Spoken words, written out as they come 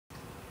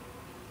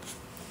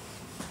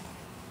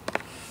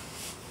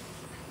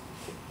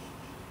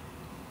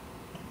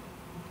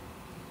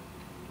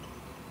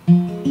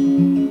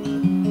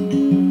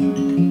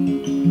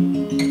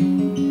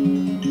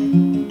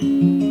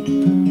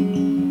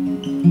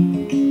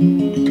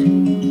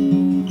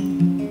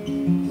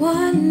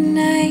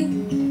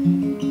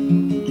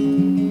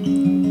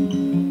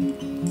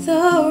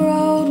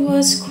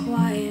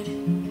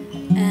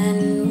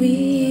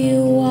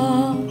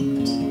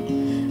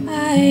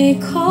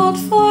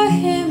for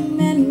him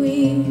and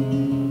we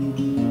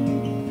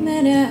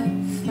met out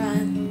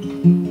front.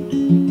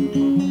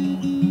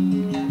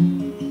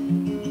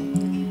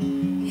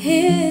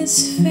 His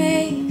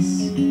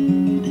face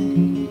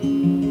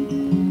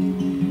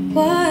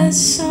was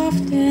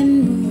soft and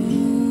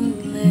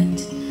moonlit.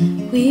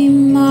 We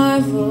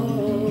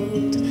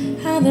marveled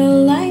how the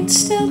lights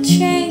still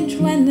change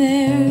when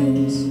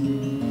there's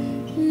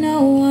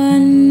no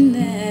one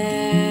there.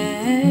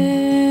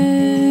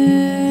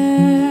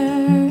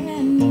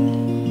 And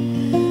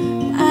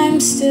I'm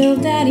still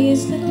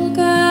daddy's little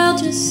girl,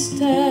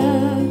 just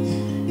a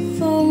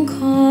phone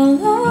call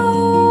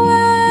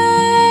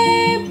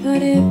away.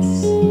 But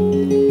it's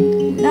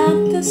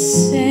not the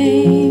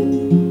same.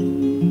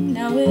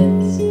 No,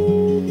 it's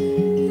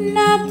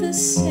not the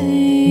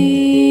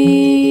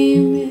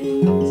same.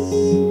 It's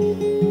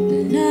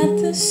not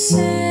the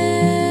same.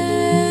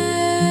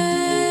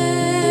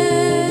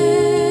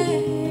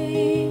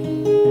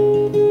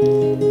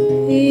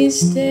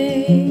 These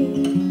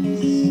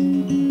days,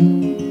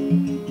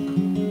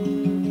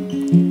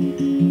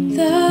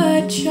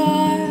 the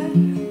jar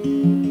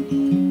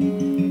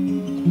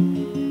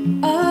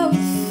of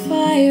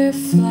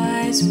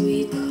fireflies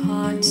we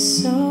caught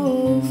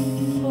so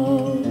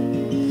full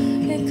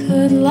it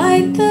could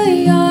light the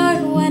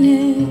yard when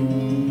it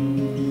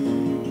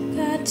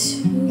got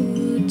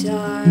too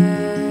dark.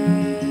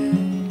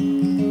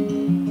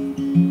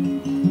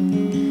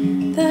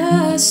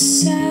 The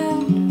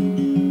sound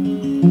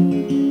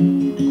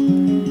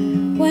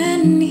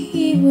when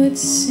he would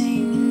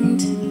sing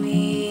to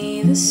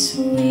me, the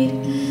sweet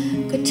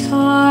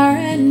guitar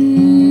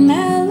and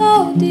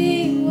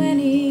melody when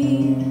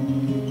he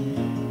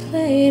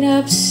played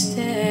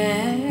upstairs.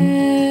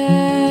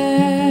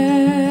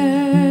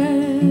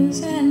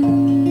 And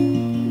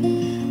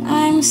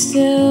I'm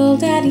still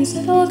daddy's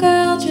little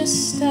girl,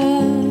 just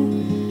a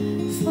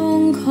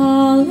phone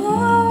call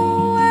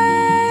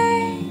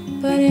away.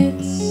 But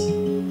it's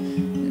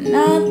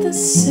not the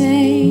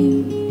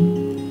same.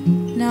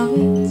 No,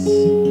 it's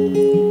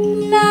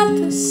not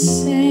the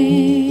same.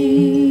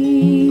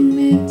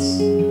 It's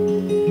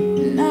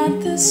not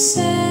the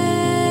same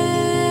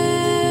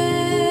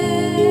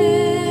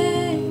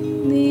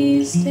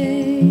these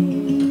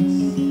days.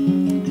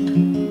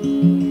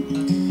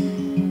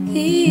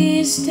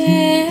 These days.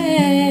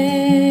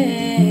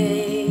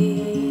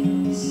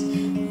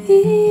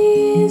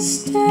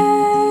 These days.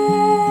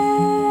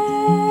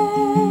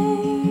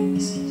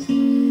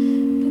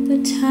 But the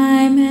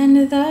time and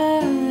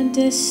the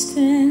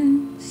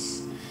distance,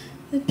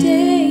 the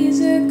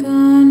days are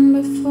gone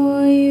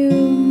before you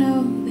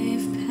know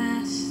they've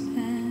passed.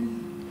 And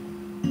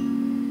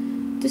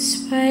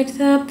despite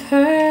the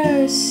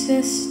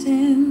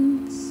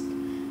persistence,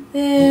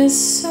 there's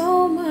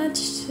so much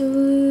to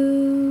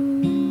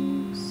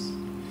lose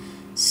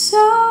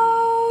so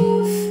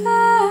fast.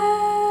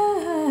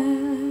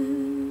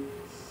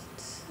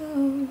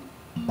 So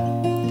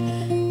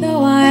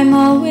though I'm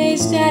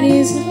always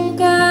daddy's little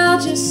girl,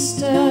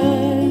 just